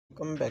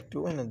welcome back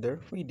to another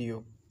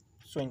video.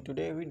 So in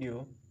today's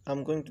video,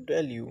 I'm going to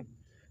tell you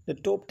the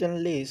top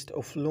 10 list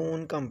of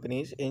loan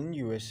companies in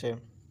USA.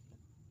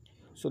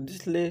 So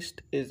this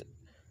list is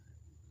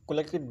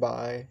collected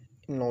by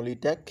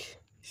Nolitech.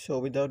 So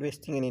without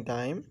wasting any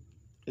time,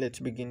 let's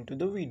begin to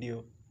the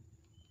video.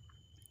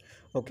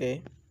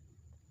 Okay,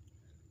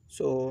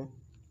 so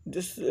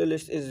this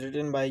list is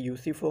written by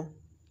UCFO.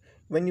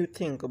 When you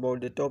think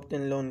about the top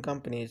 10 loan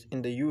companies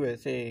in the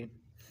USA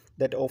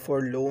that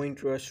offer low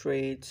interest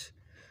rates,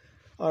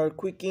 are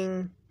quick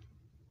in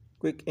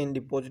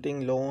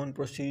depositing loan,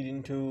 proceed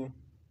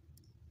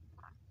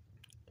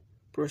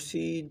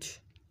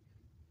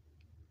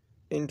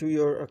into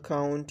your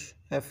account,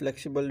 have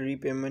flexible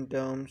repayment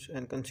terms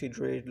and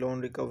considerate loan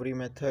recovery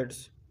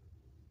methods,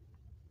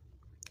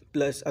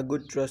 plus a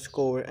good trust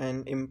score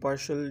and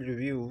impartial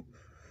review,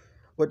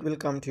 what will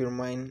come to your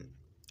mind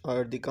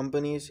are the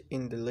companies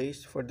in the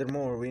list.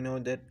 Furthermore, we know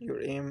that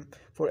your aim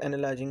for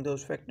analyzing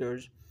those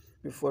factors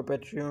before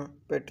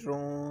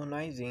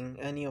patronizing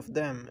any of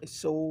them is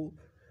so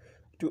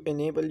to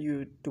enable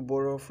you to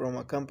borrow from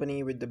a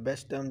company with the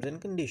best terms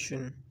and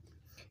conditions.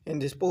 In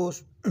this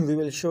post, we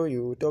will show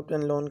you top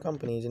 10 loan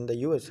companies in the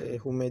USA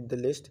who made the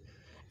list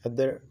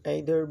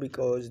either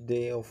because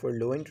they offer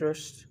low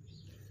interest,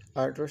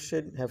 are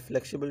trusted, have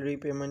flexible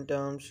repayment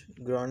terms,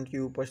 grant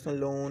you personal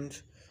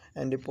loans,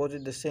 and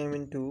deposit the same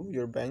into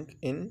your bank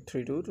in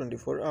 3 to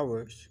 24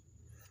 hours.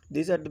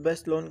 These are the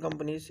best loan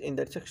companies in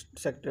that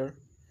sector.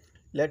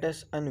 Let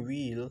us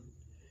unveil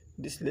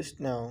this list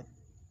now.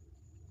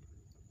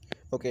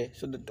 Okay,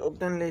 so the top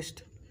 10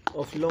 list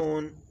of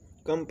loan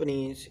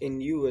companies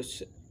in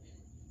USA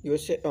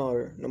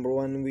are: number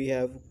 1 we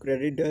have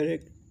Credit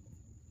Direct,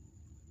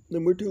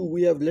 number 2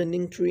 we have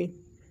Lending Tree,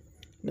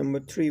 number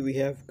 3 we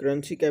have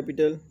Currency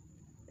Capital,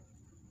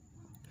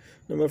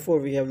 number 4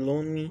 we have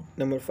LoanMe,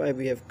 number 5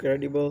 we have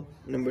Credible,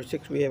 number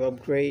 6 we have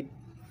Upgrade,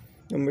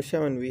 number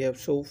 7 we have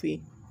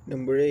Sophie,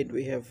 number 8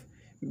 we have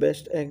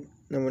Best Egg,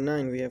 number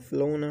 9 we have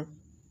Lona,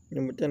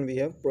 number 10 we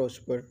have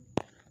Prosper.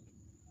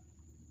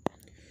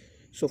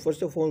 So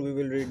first of all, we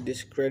will read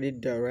this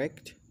Credit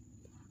Direct.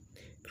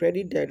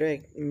 Credit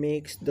Direct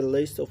makes the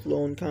list of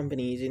loan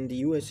companies in the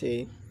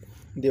USA.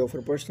 They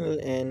offer personal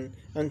and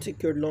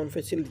unsecured loan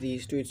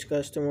facilities to its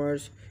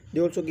customers.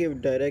 They also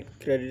give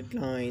direct credit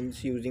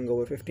lines using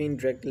over 15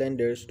 direct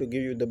lenders to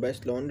give you the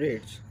best loan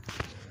rates.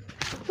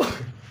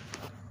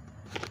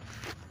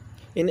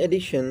 In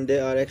addition, they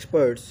are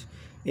experts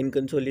in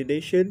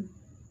consolidation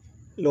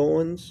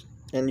loans,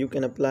 and you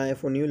can apply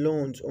for new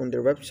loans on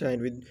their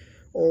website with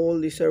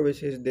all the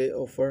services they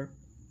offer.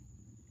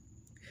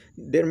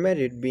 Their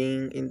merit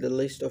being in the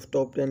list of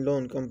top 10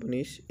 loan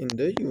companies in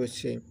the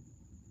USA.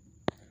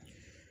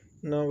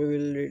 Now we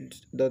will read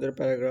the other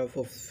paragraph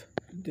of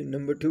the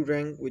number 2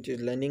 rank, which is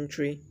Lending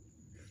Tree.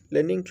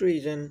 Lending Tree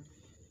is an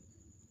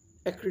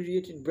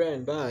accredited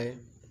brand by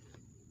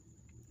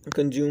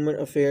Consumer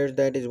Affairs.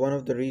 That is one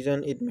of the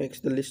reasons it makes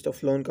the list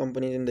of loan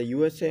companies in the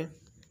USA.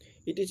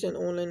 It is an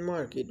online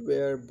market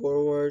where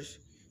borrowers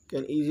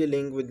can easily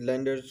link with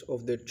lenders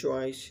of their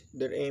choice.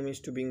 Their aim is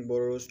to bring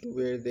borrowers to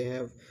where they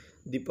have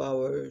the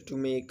power to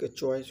make a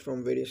choice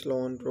from various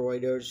loan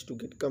providers to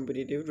get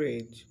competitive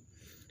rates.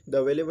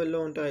 The available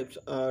loan types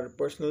are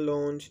personal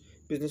loans,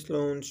 business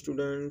loans,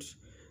 students,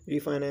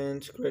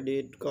 refinance,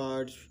 credit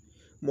cards,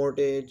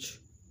 mortgage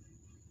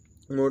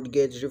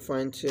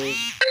refinances,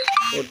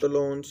 auto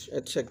loans,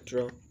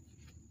 etc.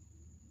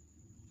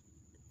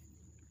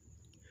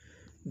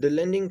 The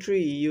Lending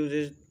Tree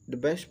uses the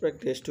best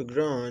practice to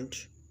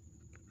grant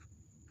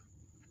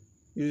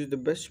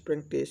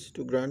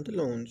the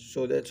loans.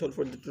 So that's all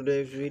for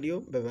today's video.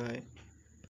 Bye bye.